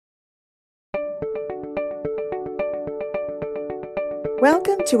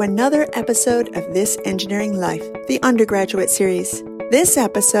Welcome to another episode of This Engineering Life, the undergraduate series. This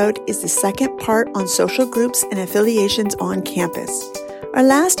episode is the second part on social groups and affiliations on campus. Our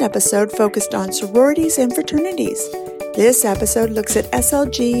last episode focused on sororities and fraternities. This episode looks at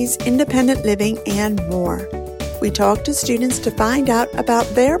SLGs, independent living, and more. We talked to students to find out about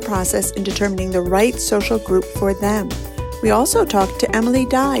their process in determining the right social group for them. We also talked to Emily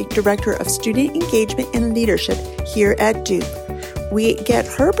Dye, Director of Student Engagement and Leadership here at Duke. We get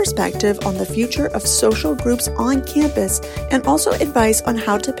her perspective on the future of social groups on campus and also advice on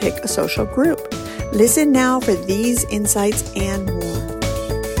how to pick a social group. Listen now for these insights and more.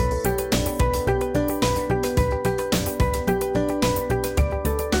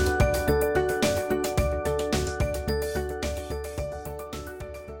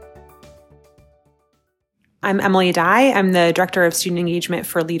 I'm Emily Dye. I'm the Director of Student Engagement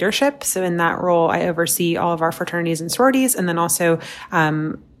for Leadership. So in that role, I oversee all of our fraternities and sororities, and then also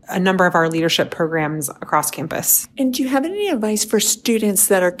a number of our leadership programs across campus. And do you have any advice for students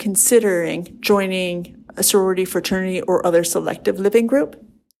that are considering joining a sorority, fraternity, or other selective living group?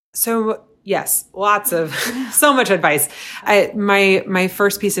 So yes, lots of, so much advice. My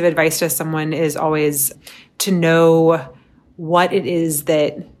first piece of advice to someone is always to know what it is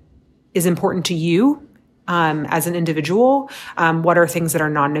that is important to you. As an individual, what are things that are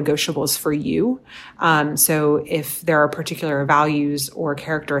non-negotiables for you? So if there are particular values or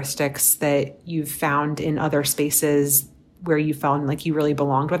characteristics that you've found in other spaces where you felt like you really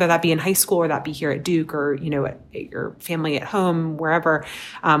belonged, whether that be in high school or that be here at Duke or, at your family at home, wherever,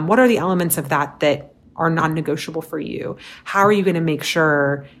 what are the elements of that are non-negotiable for you? How are you going to make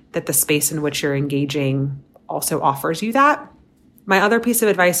sure that the space in which you're engaging also offers you that? My other piece of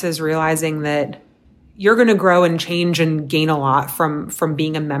advice is realizing that you're going to grow and change and gain a lot from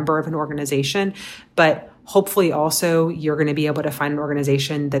being a member of an organization, but hopefully also you're going to be able to find an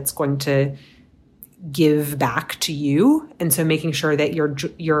organization that's going to give back to you. And so making sure that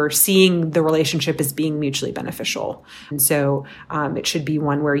you're seeing the relationship as being mutually beneficial. And so it should be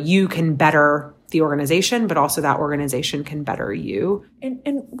one where you can better the organization, but also that organization can better you.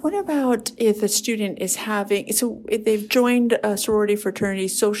 And what about if a student is if they've joined a sorority, fraternity,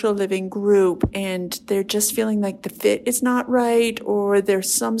 social living group, and they're just feeling like the fit is not right, or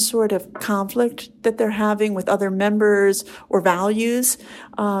there's some sort of conflict that they're having with other members or values?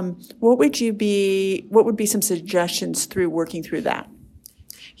 What would be some suggestions through working through that?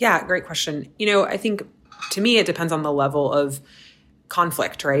 Yeah, great question. I think to me, it depends on the level of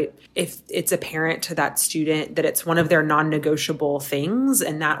conflict, right? If it's apparent to that student that it's one of their non-negotiable things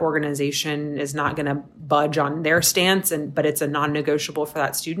and that organization is not going to budge on their stance, but it's a non-negotiable for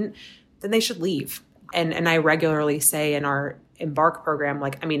that student, then they should leave. And I regularly say in our Embark program,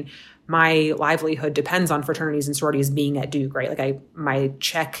 my livelihood depends on fraternities and sororities being at Duke, right? My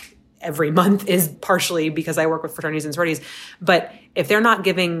check every month is partially because I work with fraternities and sororities. But if they're not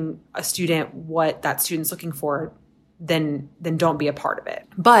giving a student what that student's looking for, then don't be a part of it.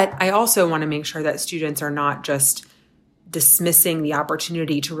 But I also want to make sure that students are not just dismissing the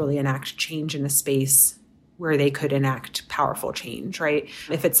opportunity to really enact change in a space where they could enact powerful change, right?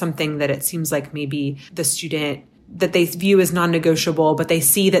 If it's something that it seems like maybe the student that they view as non-negotiable, but they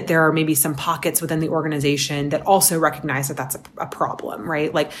see that there are maybe some pockets within the organization that also recognize that that's a problem,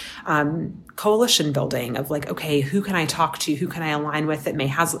 right? Coalition building of okay, who can I talk to? Who can I align with that may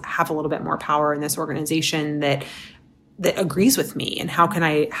have a little bit more power in this organization that agrees with me, and how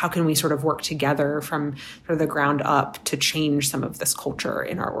can we sort of work together from sort of the ground up to change some of this culture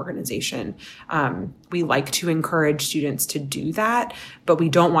in our organization. We like to encourage students to do that, but we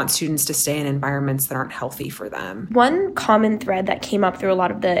don't want students to stay in environments that aren't healthy for them. One common thread that came up through a lot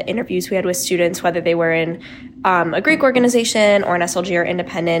of the interviews we had with students, whether they were in a Greek organization or an SLG or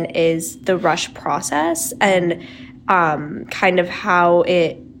independent, is the rush process and kind of how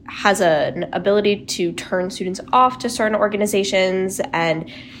it has an ability to turn students off to certain organizations and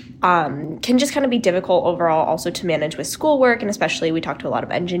can just kind of be difficult overall also to manage with schoolwork. And especially we talk to a lot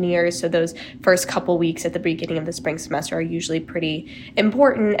of engineers. So those first couple weeks at the beginning of the spring semester are usually pretty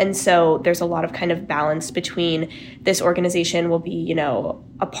important. And so there's a lot of kind of balance between this organization will be,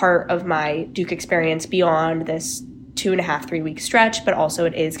 a part of my Duke experience beyond this 2.5, 3 week stretch, but also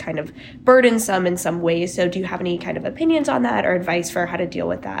it is kind of burdensome in some ways. So do you have any kind of opinions on that or advice for how to deal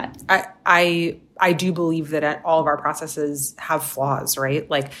with that? I do believe that all of our processes have flaws, right?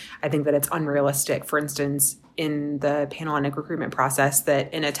 I think that it's unrealistic, for instance, in the Panhellenic recruitment process,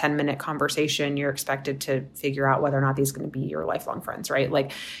 that in a 10-minute conversation, you're expected to figure out whether or not these are going to be your lifelong friends,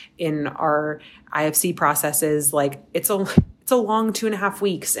 right? In our IFC processes, it's a it's a long 2.5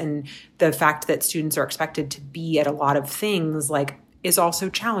 weeks. And the fact that students are expected to be at a lot of things like is also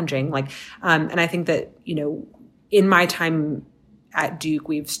challenging. Like, and I think that, you know, in my time at Duke,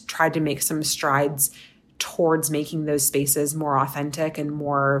 we've tried to make some strides towards making those spaces more authentic and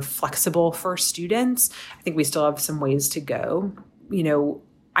more flexible for students. I think we still have some ways to go. You know,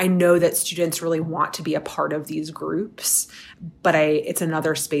 I know that students really want to be a part of these groups, but it's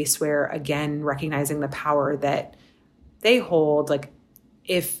another space where, again, recognizing the power that they hold, like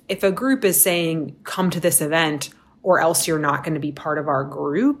if a group is saying, come to this event or else you're not going to be part of our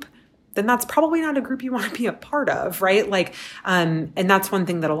group, then that's probably not a group you want to be a part of, right? Like, and that's one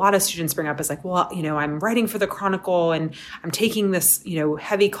thing that a lot of students bring up is like, well, you know, I'm writing for the Chronicle and I'm taking this, you know,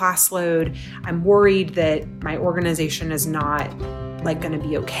 heavy class load. I'm worried that my organization is not like going to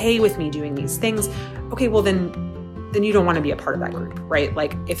be okay with me doing these things. Okay, well then you don't want to be a part of that group, right?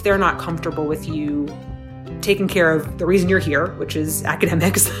 Like if they're not comfortable with you taking care of the reason you're here, which is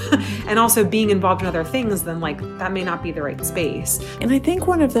academics, and also being involved in other things, then like that may not be the right space. And I think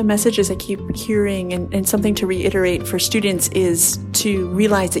one of the messages I keep hearing and something to reiterate for students is to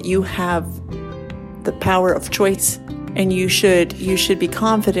realize that you have the power of choice, and you should be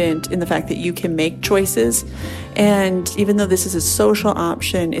confident in the fact that you can make choices. And even though this is a social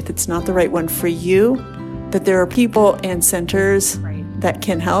option, if it's not the right one for you, that there are people and centers that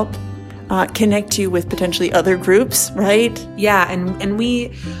can help connect you with potentially other groups, right? Yeah, and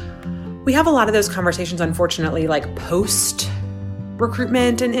we have a lot of those conversations, unfortunately, like post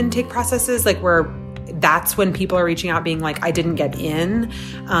recruitment and intake processes, like where that's when people are reaching out being like, I didn't get in.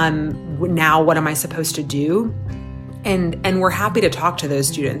 Now what am I supposed to do? And we're happy to talk to those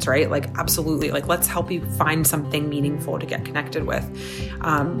students, right? Like, absolutely. Like, let's help you find something meaningful to get connected with,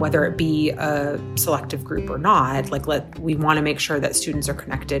 whether it be a selective group or not. Like, we want to make sure that students are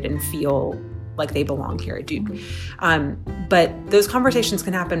connected and feel like they belong here at Duke. But those conversations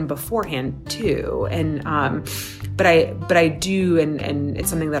can happen beforehand too. And, but I do, and it's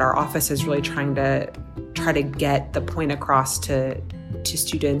something that our office is really trying to get the point across to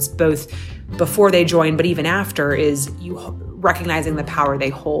students, both before they join, but even after, is you recognizing the power they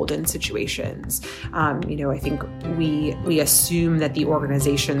hold in situations. You know, I think we assume that the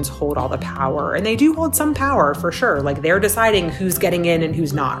organizations hold all the power, and they do hold some power for sure. Like they're deciding who's getting in and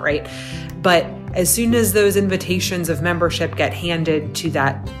who's not, right? But as soon as those invitations of membership get handed to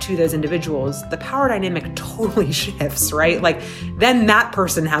those individuals, the power dynamic totally shifts, right? Like then that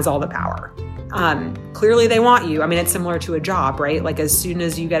person has all the power. Clearly they want you. I mean, it's similar to a job, right? Like as soon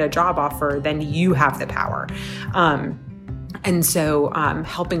as you get a job offer, then you have the power. And so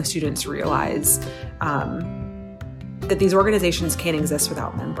helping students realize that these organizations can't exist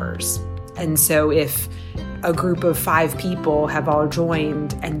without members. And so if a group of 5 people have all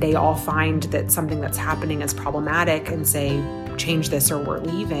joined and they all find that something that's happening is problematic and say, change this or we're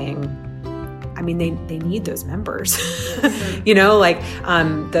leaving, I mean, they need those members. You know, like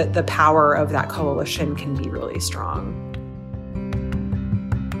the power of that coalition can be really strong.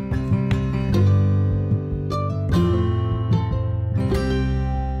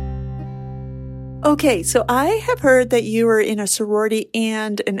 Okay, so I have heard that you were in a sorority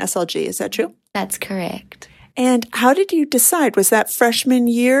and an SLG. Is that true? That's correct. And how did you decide? Was that freshman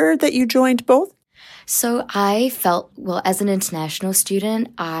year that you joined both? So I felt, well, as an international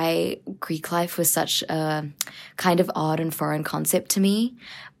student, Greek life was such a kind of odd and foreign concept to me.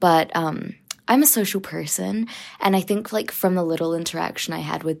 But I'm a social person, and I think like from the little interaction I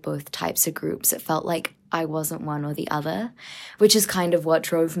had with both types of groups, it felt like I wasn't one or the other, which is kind of what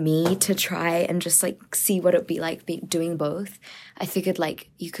drove me to try and just like see what it'd be like doing both. I figured like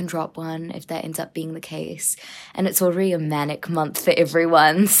you can drop one if that ends up being the case. And it's already a manic month for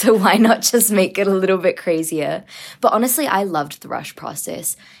everyone, so why not just make it a little bit crazier? But honestly, I loved the rush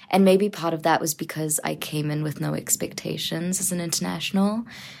process. And maybe part of that was because I came in with no expectations as an international.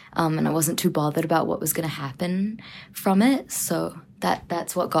 And I wasn't too bothered about what was going to happen from it. So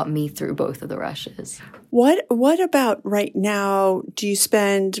that's what got me through both of the rushes. What about right now? Do you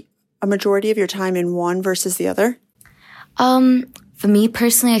spend a majority of your time in one versus the other? For me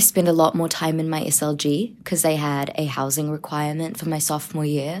personally, I spend a lot more time in my SLG because they had a housing requirement for my sophomore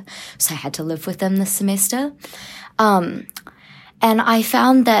year. So I had to live with them this semester. And I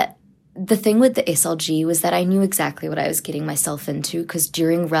found that the thing with the SLG was that I knew exactly what I was getting myself into, because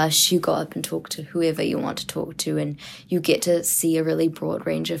during Rush, you go up and talk to whoever you want to talk to, and you get to see a really broad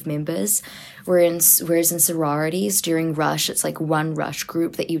range of members. Whereas in sororities, during Rush, it's like one Rush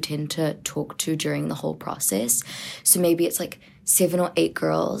group that you tend to talk to during the whole process. So maybe it's like 7 or 8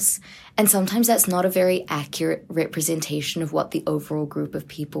 girls. And sometimes that's not a very accurate representation of what the overall group of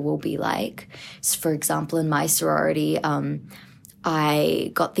people will be like. So for example, in my sorority,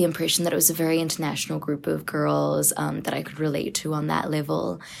 I got the impression that it was a very international group of girls that I could relate to on that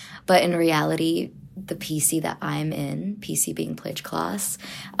level. But in reality, the PC that I'm in, PC being pledge class,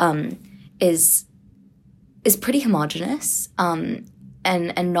 is pretty homogenous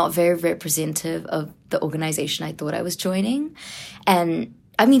and not very representative of the organization I thought I was joining. And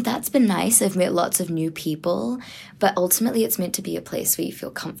I mean, that's been nice. I've met lots of new people, but ultimately it's meant to be a place where you feel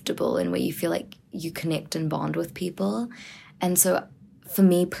comfortable and where you feel like you connect and bond with people. And so for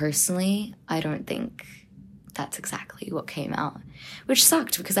me personally, I don't think that's exactly what came out, which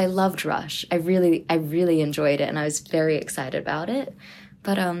sucked because I loved Rush. I really enjoyed it and I was very excited about it.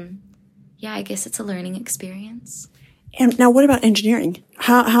 But yeah, I guess it's a learning experience. And now what about engineering?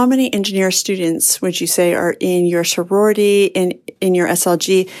 How many engineer students would you say are in your sorority and in your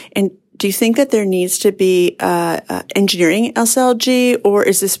SLG? And do you think that there needs to be engineering SLG, or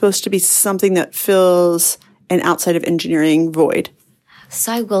is this supposed to be something that fills an outside of engineering void?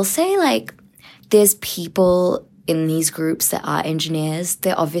 So I will say, like, there's people in these groups that are engineers.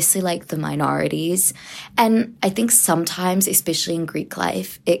 They're obviously like the minorities. And I think sometimes, especially in Greek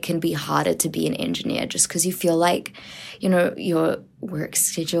life, it can be harder to be an engineer just because you feel like, you know, your work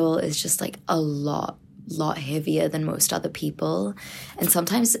schedule is just like a lot heavier than most other people. And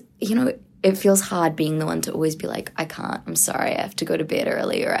sometimes, you know, it feels hard being the one to always be like, I can't, I'm sorry, I have to go to bed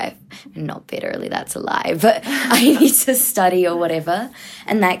early, or not bed early, that's a lie, but I need to study or whatever.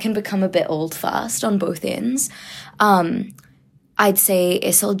 And that can become a bit old fast on both ends. I'd say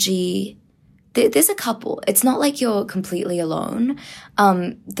SLG, there's a couple. It's not like you're completely alone.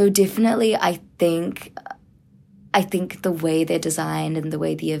 Though definitely I think the way they're designed and the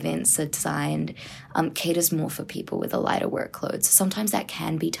way the events are designed caters more for people with a lighter workload. So sometimes that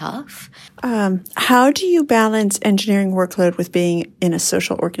can be tough. How do you balance engineering workload with being in a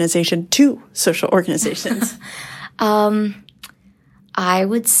social organization, 2 social organizations? I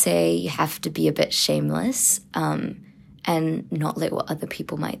would say you have to be a bit shameless and not let what other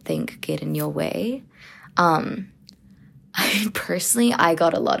people might think get in your way. I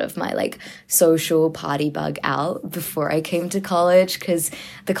got a lot of my like social party bug out before I came to college because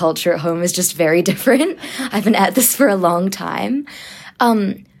the culture at home is just very different. I've been at this for a long time.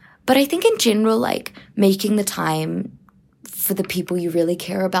 But I think in general, like making the time for the people you really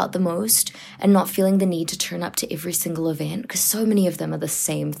care about the most and not feeling the need to turn up to every single event because so many of them are the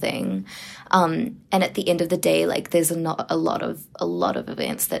same thing. And at the end of the day, like there's a lot of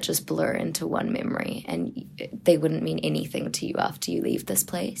events that just blur into one memory and they wouldn't mean anything to you after you leave this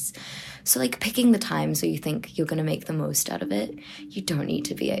place. So like picking the times where you think you're going to make the most out of it, you don't need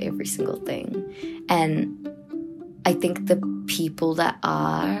to be at every single thing. And I think the people that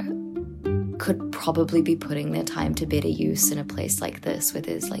are could probably be putting their time to better use in a place like this where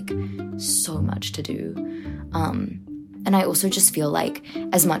there's like so much to do. And I also just feel like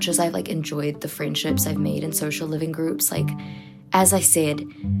as much as I've like enjoyed the friendships I've made in social living groups, like as I said,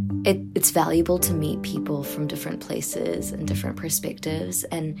 it's valuable to meet people from different places and different perspectives.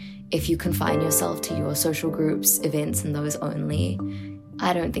 And if you confine yourself to your social groups, events, and those only,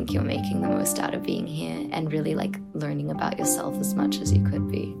 I don't think you're making the most out of being here and really like learning about yourself as much as you could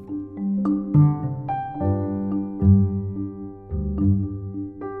be.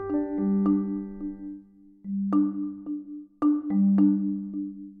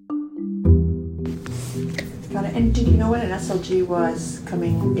 Got it. And did you know what an SLG was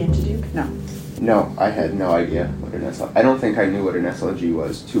coming into Duke? No. No, I had no idea what an SLG. I don't think I knew what an SLG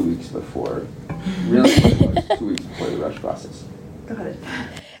was 2 weeks before. Really, what it was 2 weeks before the rush process. Got it.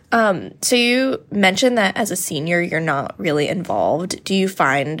 So you mentioned that as a senior, you're not really involved. Do you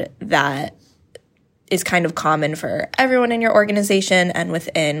find that is kind of common for everyone in your organization and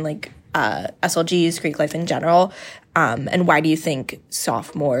within like SLGs, Greek life in general? And why do you think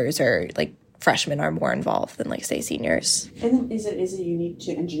sophomores or like freshmen are more involved than like say seniors? And then is it unique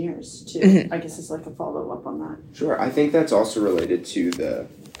to engineers too? Mm-hmm. I guess it's like a follow-up on that. Sure. I think that's also related to the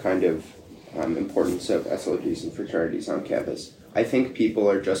kind of importance of SLGs and fraternities on campus. I think people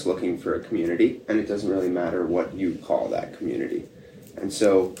are just looking for a community, and it doesn't really matter what you call that community. And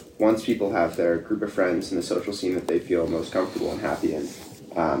so once people have their group of friends in the social scene that they feel most comfortable and happy in,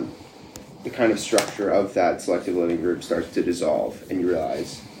 the kind of structure of that selective living group starts to dissolve, and you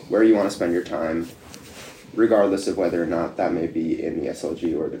realize where you want to spend your time, regardless of whether or not that may be in the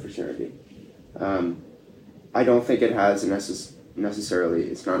SLG or the fraternity. I don't think it has it's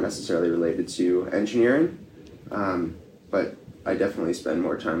not necessarily related to engineering, but I definitely spend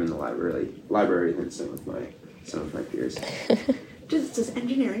more time in the library than some of my peers. Does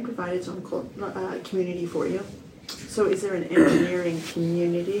engineering provide its own community for you? So is there an engineering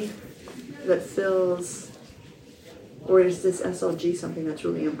community that fills, or is this SLG something that's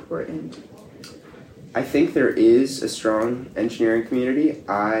really important? I think there is a strong engineering community.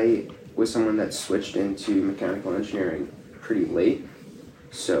 I was someone that switched into mechanical engineering pretty late.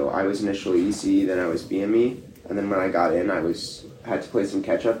 So I was initially ECE, then I was BME, and then when I got in, had to play some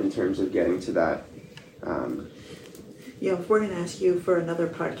catch up in terms of getting to that. If we're going to ask you for another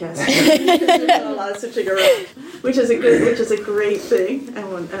podcast, there's been a lot of switching around, which is a great thing,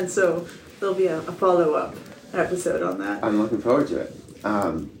 and so there'll be a follow-up episode on that. I'm looking forward to it.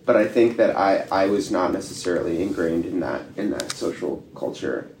 But I think that I was not necessarily ingrained in that social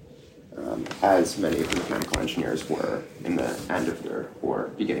culture as many of the mechanical engineers were in the end of their or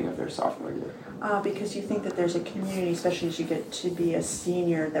beginning of their sophomore year. Because you think that there's a community, especially as you get to be a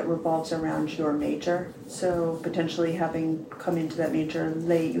senior, that revolves around your major. So potentially having come into that major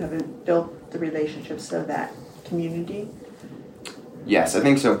late, you haven't built the relationships of that community. Yes, I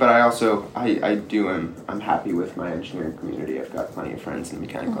think so. But I also I'm happy with my engineering community. I've got plenty of friends in the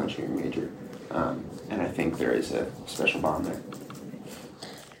mechanical engineering major, and I think there is a special bond there.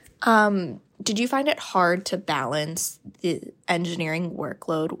 Did you find it hard to balance the engineering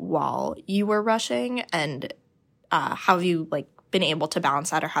workload while you were rushing? And how have you been able to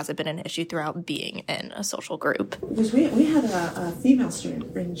balance that, or has it been an issue throughout being in a social group? Because we had a female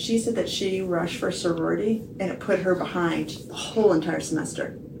student, and she said that she rushed for sorority, and it put her behind the whole entire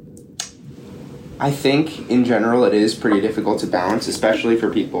semester. I think in general it is pretty difficult to balance, especially for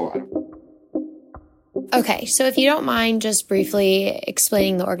people. Okay, so if you don't mind just briefly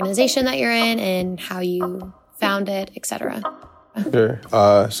explaining the organization that you're in and how you found it, etc. Sure.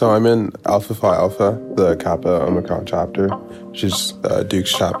 So I'm in Alpha Phi Alpha, the Kappa Omicron chapter, which is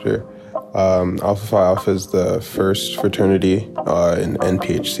Duke's chapter. Alpha Phi Alpha is the first fraternity in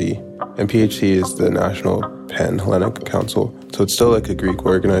NPHC. NPHC is the National Pan-Hellenic Council, so it's still like a Greek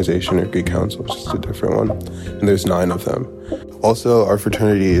organization or Greek council, it's just a different one. And there's 9 of them. Also, our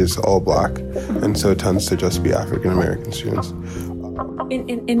fraternity is all black, and so it tends to just be African-American students.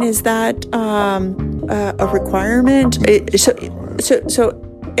 And is that a requirement? So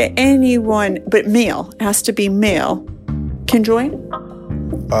anyone but male, has to be male, can join?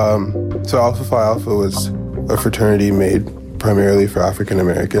 So Alpha Phi Alpha was a fraternity made primarily for African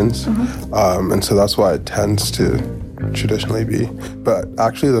Americans, and so that's why it tends to traditionally be. But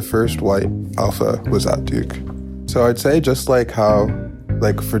actually, the first white Alpha was at Duke. So I'd say just like how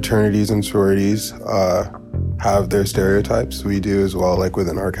fraternities and sororities have their stereotypes, we do as well,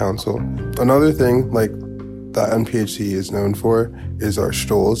 within our council. Another thing that NPHC is known for is our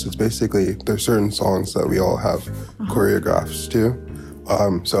strolls. It's basically, there's certain songs that we all have choreographs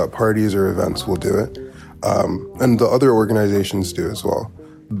to. So at parties or events, we'll do it. And the other organizations do as well.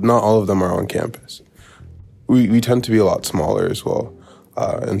 Not all of them are on campus. We tend to be a lot smaller as well,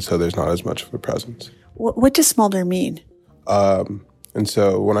 and so there's not as much of a presence. What does smaller mean? And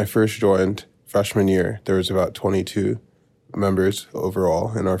so when I first joined freshman year, there was about 22 members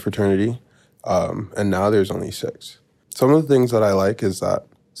overall in our fraternity, and now there's only 6. Some of the things that I like is that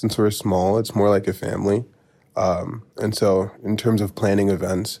since we're small, it's more like a family. And so in terms of planning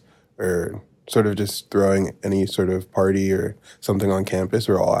events or sort of just throwing any sort of party or something on campus,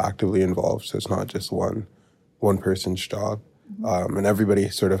 we're all actively involved. So it's not just one person's job. And everybody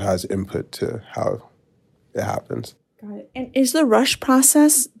sort of has input to how it happens. Got it. And is the rush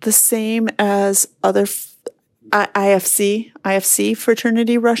process the same as other IFC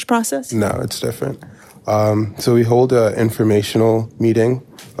fraternity rush process? No, it's different. So we hold an informational meeting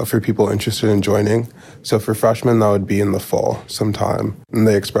for people interested in joining. So for freshmen, that would be in the fall sometime. And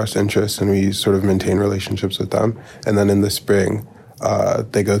they express interest, and we sort of maintain relationships with them. And then in the spring,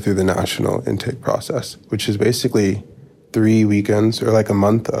 they go through the national intake process, which is basically 3 weekends or a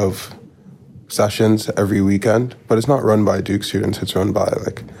month of sessions every weekend. But it's not run by Duke students. It's run by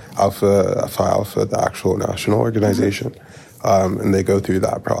Alpha Phi Alpha, the actual national organization. And they go through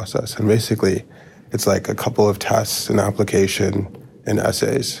that process. And basically, it's a couple of tests, an application, and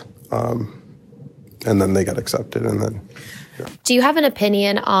essays. And then they get accepted. And then, yeah. Do you have an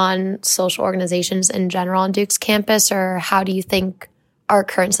opinion on social organizations in general on Duke's campus, or how do you think our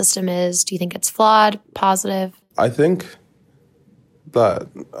current system is? Do you think it's flawed, positive? I think that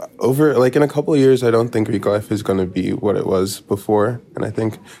in a couple of years, I don't think Greek life is going to be what it was before. And I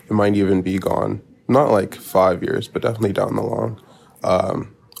think it might even be gone. Not like 5 years, but definitely down the long.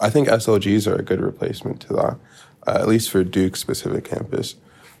 I think SLGs are a good replacement to that, at least for Duke specific campus.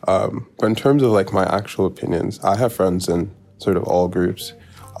 But in terms of like my actual opinions, I have friends in sort of all groups.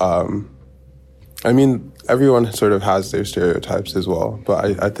 I mean, everyone sort of has their stereotypes as well,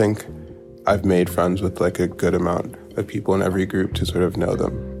 but I think I've made friends with like a good amount of people in every group to sort of know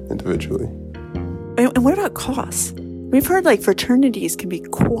them individually. And what about costs? We've heard like fraternities can be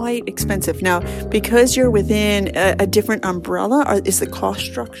quite expensive. Now, because you're within a different umbrella, is the cost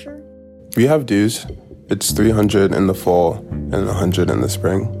structure? We have dues. It's $300 in the fall and $100 in the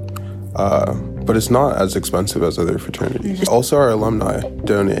spring. But it's not as expensive as other fraternities. Also, our alumni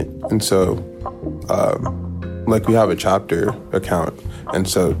donate. And so, we have a chapter account. And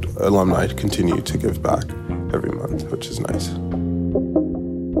so alumni continue to give back every month, which is nice.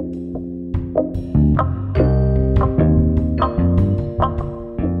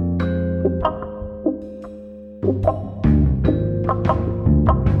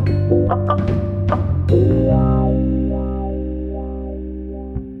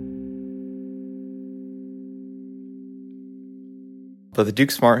 But the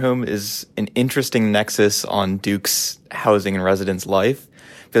Duke Smart Home is an interesting nexus on Duke's housing and residence life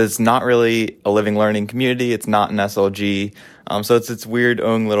because it's not really a living learning community. It's not an SLG. So it's its weird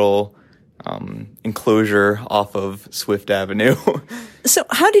own little enclosure off of Swift Avenue. So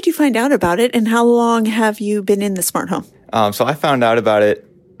how did you find out about it, and how long have you been in the Smart Home? So I found out about it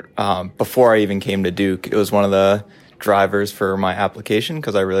before I even came to Duke. It was one of the drivers for my application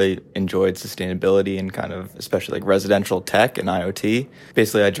because I really enjoyed sustainability and kind of especially like residential tech and IoT.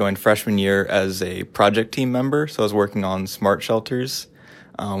 Basically, I joined freshman year as a project team member. So I was working on smart shelters,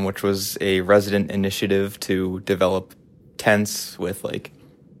 which was a resident initiative to develop tents with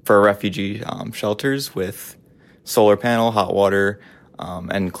for refugee shelters with solar panel, hot water,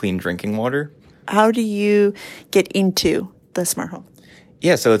 and clean drinking water. How do you get into the Smart Home?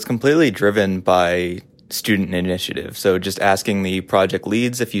 Yeah, so it's completely driven by student initiative. So just asking the project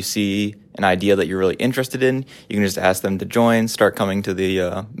leads, if you see an idea that you're really interested in, you can just ask them to join, start coming to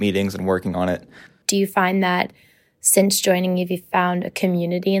the meetings and working on it. Do you find that since joining, you've found a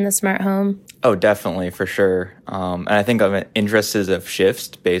community in the Smart Home? Oh, definitely, for sure. And I think my interests have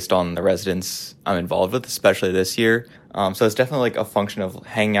shifted based on the residents I'm involved with, especially this year. So it's definitely a function of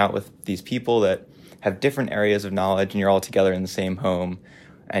hanging out with these people that have different areas of knowledge and you're all together in the same home.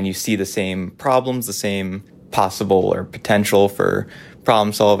 And you see the same problems, the same possible or potential for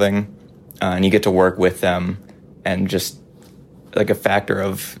problem solving, and you get to work with them, and just a factor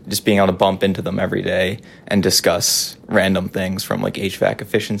of just being able to bump into them every day and discuss random things from HVAC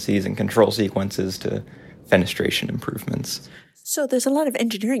efficiencies and control sequences to fenestration improvements. So there's a lot of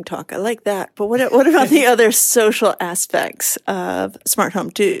engineering talk. I like that. But what about the other social aspects of Smart Home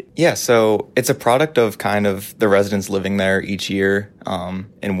too? Yeah, so it's a product of kind of the residents living there each year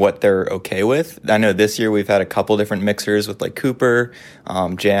and what they're okay with. I know this year we've had a couple different mixers with Cooper,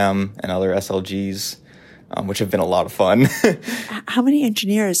 Jam, and other SLGs, which have been a lot of fun. How many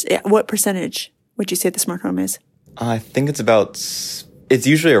engineers, what percentage would you say the Smart Home is? I think it's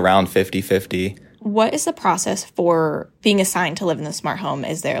usually around 50-50. What is the process for being assigned to live in the Smart Home?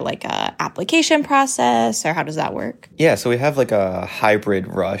 Is there a application process, or how does that work? Yeah, so we have a hybrid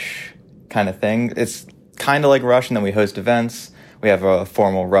Rush kind of thing. It's kind of like Rush, and then we host events. We have a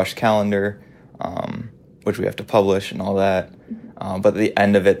formal Rush calendar, which we have to publish and all that. But at the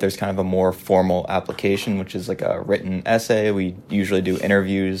end of it, there's kind of a more formal application, which is a written essay. We usually do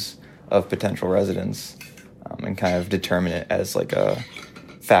interviews of potential residents and kind of determine it as a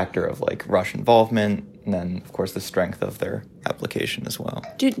factor of Rush involvement, and then of course the strength of their application as well.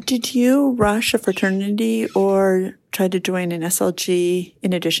 Did you rush a fraternity or try to join an SLG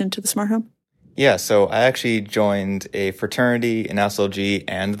in addition to the Smart Home? Yeah, so I actually joined a fraternity, an SLG,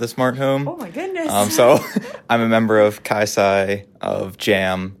 and the Smart Home. Oh my goodness. So I'm a member of Chi Psi, of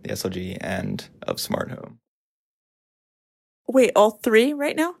Jam, the SLG, and of Smart Home. Wait, all three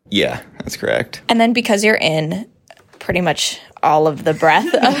right now? Yeah, that's correct. And then because you're in pretty much all of the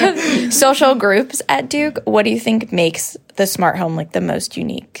breadth of social groups at Duke, what do you think makes the Smart Home the most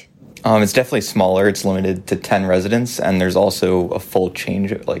unique? It's definitely smaller. It's limited to 10 residents, and there's also a full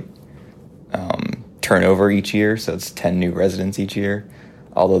change turnover each year, so it's 10 new residents each year,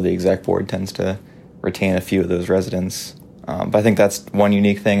 although the exec board tends to retain a few of those residents. But I think that's one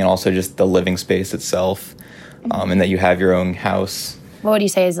unique thing, and also just the living space itself, and that you have your own house. What would you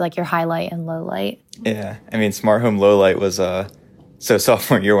say is your highlight and low light? Yeah, I mean, Smart Home low light was so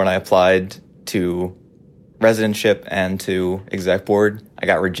sophomore year when I applied to residentship and to exec board. I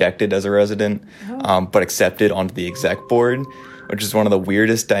got rejected as a resident, but accepted onto the exec board, which is one of the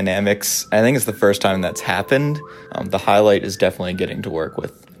weirdest dynamics. I think it's the first time that's happened. The highlight is definitely getting to work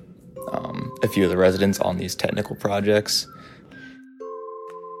with a few of the residents on these technical projects.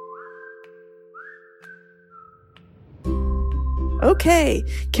 Okay,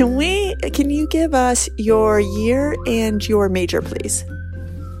 can you give us your year and your major, please?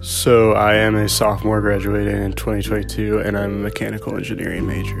 So I am a sophomore graduating in 2022, and I'm a mechanical engineering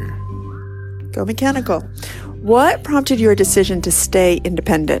major. Go mechanical. What prompted your decision to stay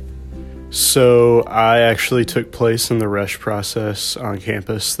independent? So I actually took place in the rush process on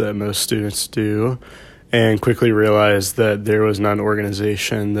campus that most students do, and quickly realized that there was not an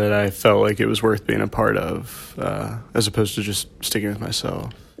organization that I felt like it was worth being a part of, as opposed to just sticking with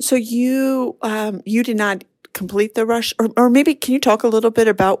myself. So you did not complete the rush, or maybe can you talk a little bit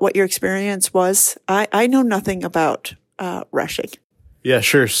about what your experience was? I know nothing about rushing. Yeah,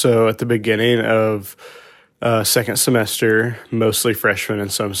 sure. So at the beginning of second semester, mostly freshmen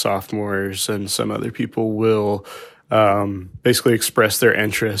and some sophomores and some other people will basically express their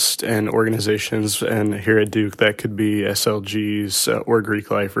interest in organizations. And here at Duke, that could be SLGs or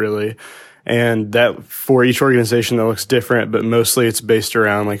Greek Life, really. And that for each organization that looks different, but mostly it's based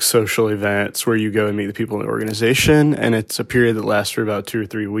around like social events where you go and meet the people in the organization. And it's a period that lasts for about 2 or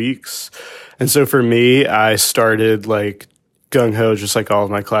 3 weeks. And so for me, I started like gung-ho, just like all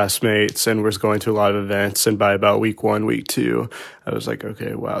of my classmates, and was going to a lot of events. And by about week 1, week 2, I was like,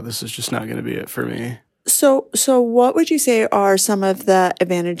 okay, wow, this is just not going to be it for me. So what would you say are some of the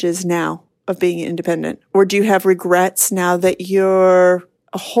advantages now of being independent? Or do you have regrets now that you're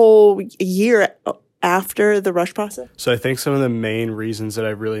a whole year after the rush process? So I think some of the main reasons that I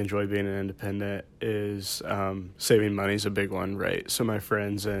really enjoy being an independent is saving money is a big one, right? So my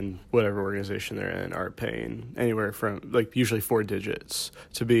friends and whatever organization they're in are paying anywhere from like usually 4 digits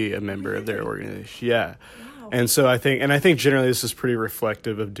to be a member of their organization. Yeah. Wow. And so I think generally this is pretty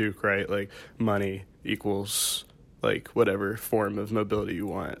reflective of Duke, right? Like money equals like whatever form of mobility you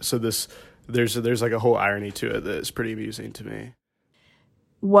want. So there's like a whole irony to it that is pretty amusing to me.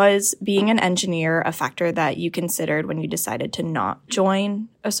 Was being an engineer a factor that you considered when you decided to not join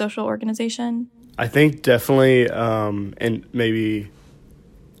a social organization? I think definitely, and maybe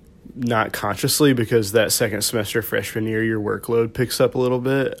not consciously, because that second semester freshman year, your workload picks up a little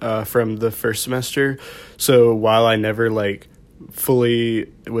bit from the first semester. So while I never like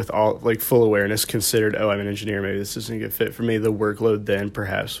fully with all like full awareness considered, oh, I'm an engineer, maybe this isn't a good fit for me, the workload then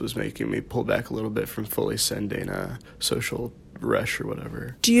perhaps was making me pull back a little bit from fully sending a social rush or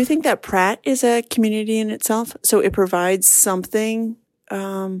whatever. Do you think that Pratt is a community in itself? So it provides something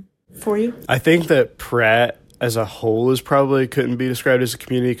for you? I think that Pratt as a whole is probably couldn't be described as a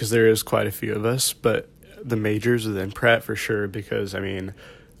community because there is quite a few of us, but the majors within Pratt for sure, because I mean,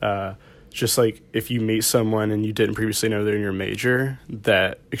 just like if you meet someone and you didn't previously know they're in your major,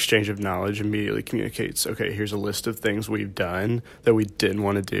 that exchange of knowledge immediately communicates, okay, here's a list of things we've done that we didn't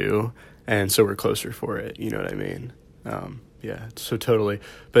want to do, and so we're closer for it. You know what I mean? Yeah, so totally,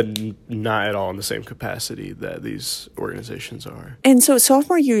 but not at all in the same capacity that these organizations are. And so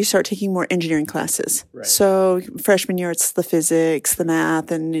sophomore year, you start taking more engineering classes. Right. So freshman year, it's the physics, the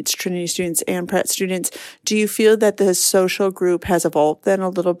math, and it's Trinity students and Pratt students. Do you feel that the social group has evolved then a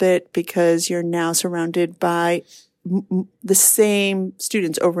little bit because you're now surrounded by the same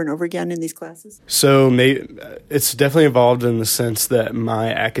students over and over again in these classes? So it's definitely evolved in the sense that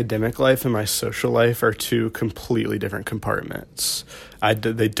my academic life and my social life are 2 completely different compartments.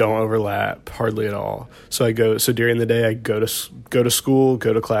 They don't overlap hardly at all. So during the day I go to school,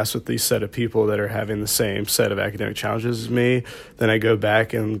 go to class with these set of people that are having the same set of academic challenges as me. Then I go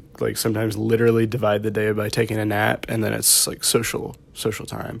back and like sometimes literally divide the day by taking a nap, and then it's like social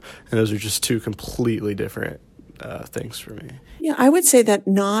time. And those are just 2 completely different things for me. Yeah, I would say that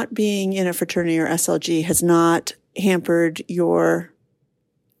not being in a fraternity or SLG has not hampered your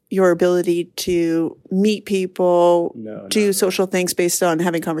ability to meet people, do social things based on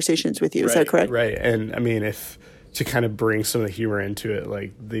having conversations with you. Is that correct? Right. And I mean, if to kind of bring some of the humor into it,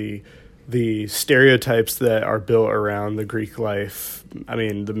 like the stereotypes that are built around the Greek life, I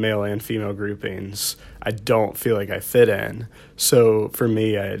mean, the male and female groupings, I don't feel like I fit in. So for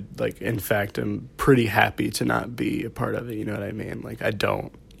me, I in fact, am pretty happy to not be a part of it. You know what I mean? Like, I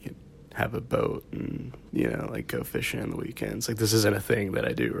don't have a boat and, like go fishing on the weekends. Like, this isn't a thing that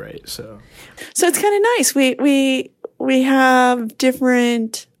I do, right? So it's kind of nice. We have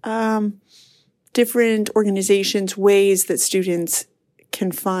different organizations, ways that students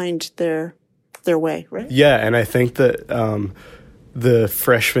can find their way, right? Yeah, and I think that the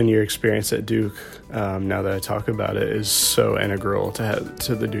freshman year experience at Duke, now that I talk about it, is so integral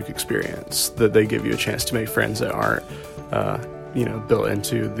to the Duke experience, that they give you a chance to make friends that aren't, built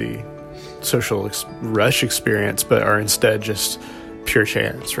into the social rush experience, but are instead just pure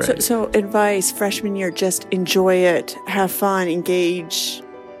chance, right? So advice, freshman year, just enjoy it, have fun, engage,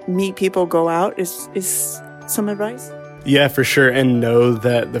 meet people, go out is some advice? Yeah, for sure. And know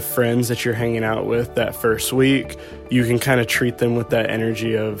that the friends that you're hanging out with that first week, you can kind of treat them with that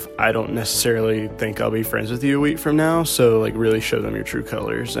energy of, I don't necessarily think I'll be friends with you a week from now. So like really show them your true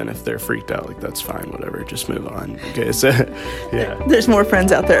colors. And if they're freaked out, like that's fine, whatever, just move on. Okay, so yeah. There's more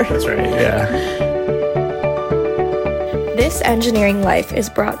friends out there. That's right, yeah. This Engineering Life is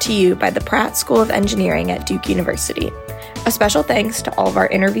brought to you by the Pratt School of Engineering at Duke University. A special thanks to all of our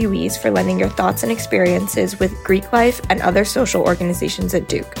interviewees for lending your thoughts and experiences with Greek life and other social organizations at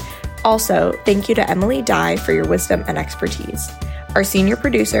Duke. Also, thank you to Emily Dye for your wisdom and expertise. Our senior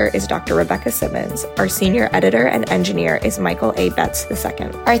producer is Dr. Rebecca Simmons. Our senior editor and engineer is Michael A. Betts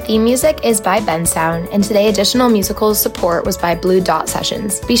II. Our theme music is by Bensound, and today additional musical support was by Blue Dot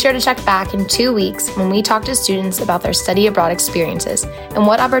Sessions. Be sure to check back in 2 weeks when we talk to students about their study abroad experiences and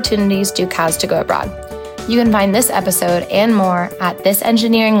what opportunities Duke has to go abroad. You can find this episode and more at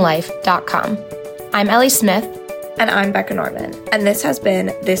thisengineeringlife.com. I'm Ellie Smith. And I'm Becca Norman. And this has been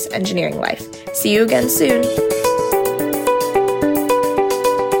This Engineering Life. See you again soon.